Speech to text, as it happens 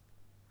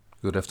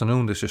Good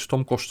afternoon, this is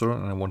Tom Koster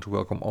and I want to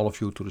welcome all of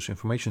you to this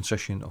information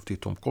session of the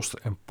Tom Koster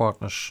 &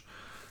 Partners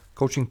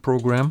coaching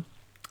program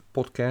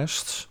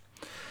podcasts.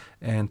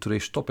 And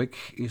today's topic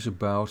is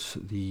about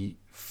the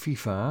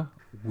FIFA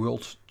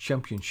World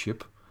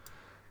Championship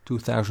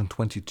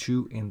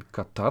 2022 in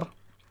Qatar.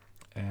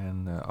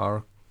 And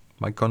our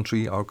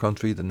country,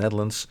 the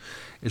Netherlands,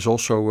 is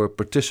also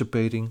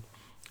participating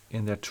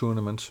in that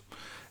tournament.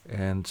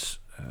 And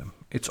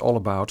it's all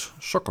about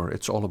soccer,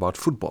 it's all about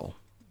football,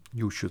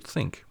 you should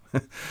think.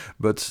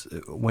 But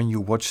when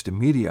you watch the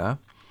media,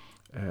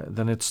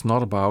 then it's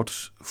not about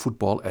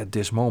football at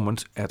this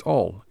moment at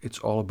all. It's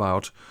all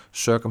about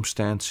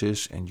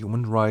circumstances and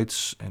human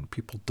rights and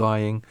people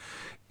dying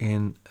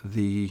in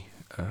the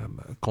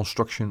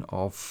construction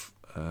of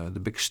the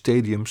big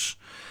stadiums.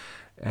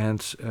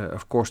 And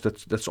of course,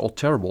 that's all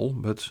terrible.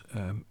 But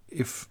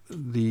if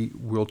the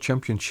World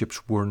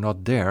Championships were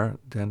not there,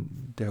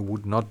 then there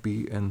would not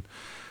be an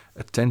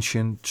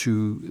attention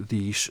to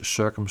these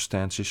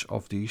circumstances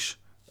of these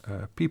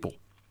people.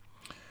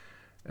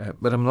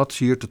 But I'm not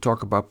here to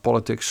talk about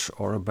politics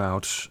or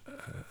about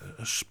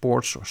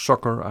sports or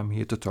soccer. I'm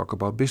here to talk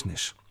about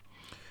business.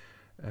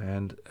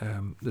 And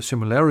the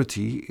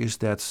similarity is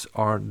that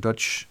our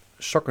Dutch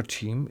soccer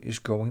team is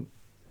going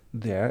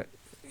there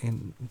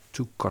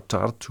to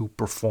Qatar to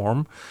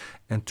perform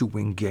and to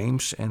win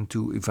games and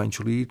to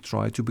eventually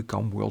try to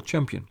become world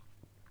champion.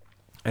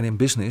 And in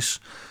business,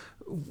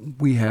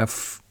 we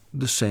have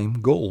the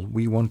same goal.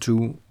 We want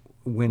to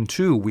win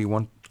too. We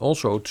want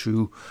also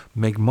to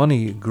make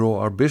money, grow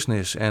our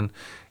business, and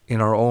in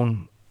our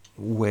own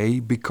way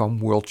become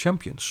world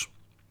champions.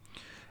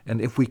 And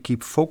if we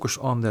keep focus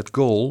on that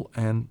goal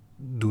and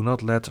do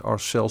not let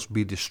ourselves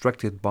be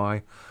distracted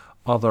by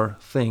other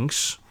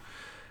things,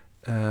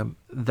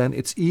 then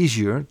it's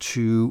easier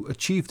to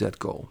achieve that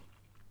goal.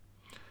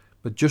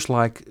 But just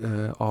like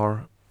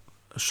our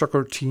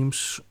soccer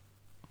teams,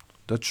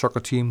 Dutch soccer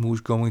team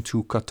who's going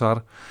to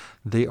Qatar,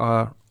 they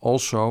are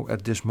also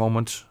at this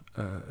moment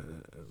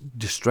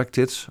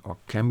distracted or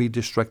can be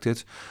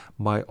distracted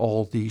by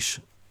all these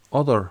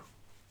other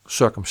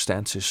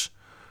circumstances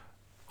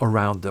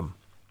around them.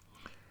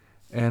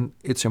 And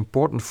it's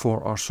important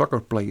for our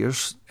soccer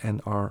players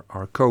and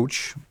our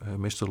coach,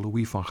 Mr.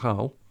 Louis van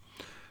Gaal,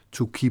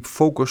 to keep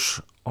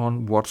focus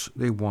on what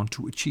they want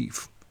to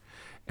achieve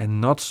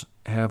and not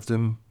have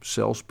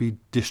themselves be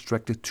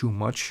distracted too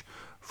much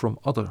from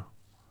other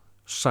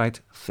side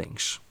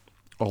things,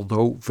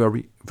 although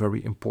very,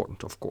 very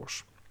important, of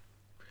course.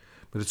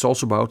 But it's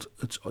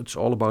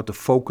all about the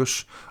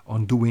focus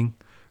on doing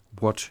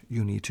what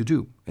you need to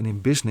do. And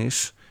in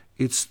business,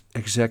 it's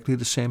exactly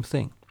the same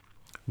thing.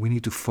 We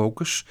need to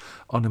focus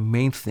on the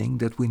main thing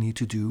that we need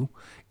to do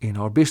in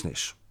our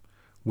business,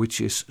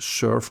 which is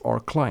serve our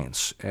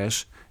clients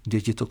as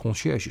digital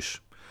concierges.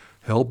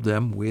 Help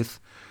them with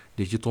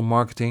digital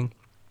marketing,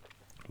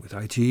 with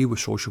IT, with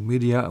social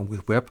media, and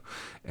with web.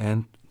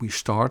 And we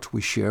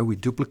share, we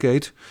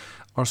duplicate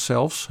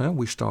ourselves.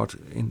 We start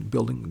in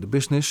building the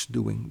business,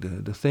 doing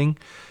the thing.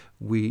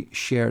 We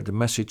share the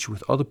message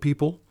with other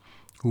people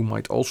who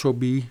might also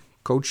be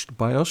coached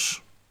by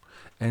us.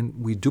 And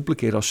we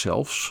duplicate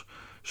ourselves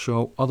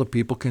so other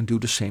people can do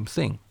the same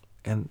thing.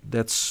 And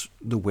that's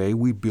the way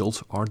we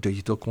build our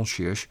digital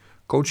concierge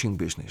coaching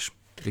business,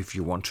 if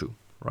you want to,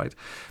 right?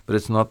 But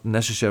it's not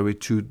necessary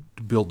to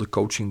build the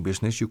coaching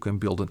business. You can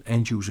build an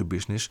end-user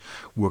business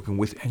working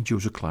with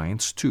end-user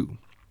clients too.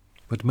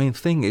 But the main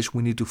thing is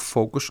we need to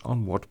focus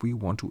on what we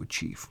want to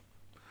achieve.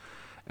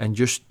 And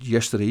just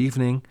yesterday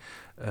evening,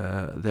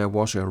 there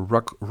was a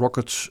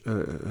rocket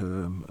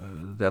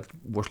that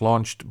was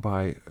launched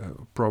by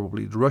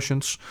probably the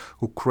Russians,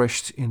 who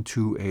crashed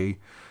into a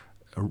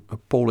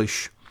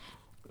Polish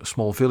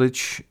small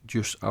village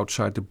just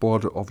outside the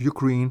border of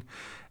Ukraine.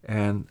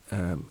 And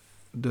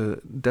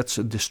that's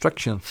a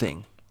distraction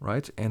thing,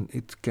 right? And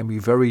it can be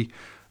very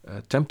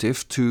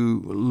temptive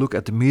to look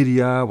at the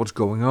media, what's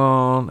going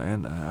on,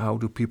 and how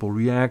do people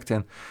react.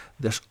 And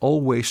there's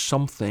always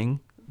something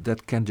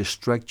that can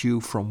distract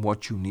you from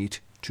what you need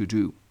to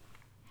do.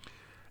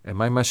 And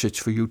my message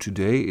for you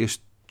today is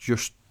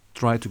just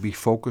try to be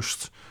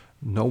focused,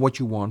 know what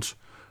you want,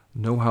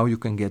 know how you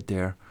can get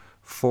there,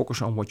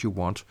 focus on what you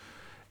want,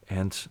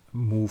 and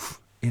move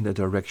in the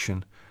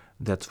direction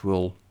that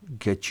will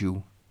get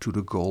you to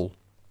the goal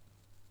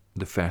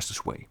the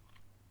fastest way.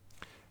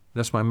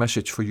 That's my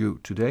message for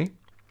you today.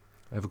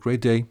 Have a great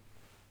day.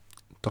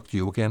 Talk to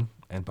you again,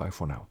 and bye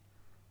for now.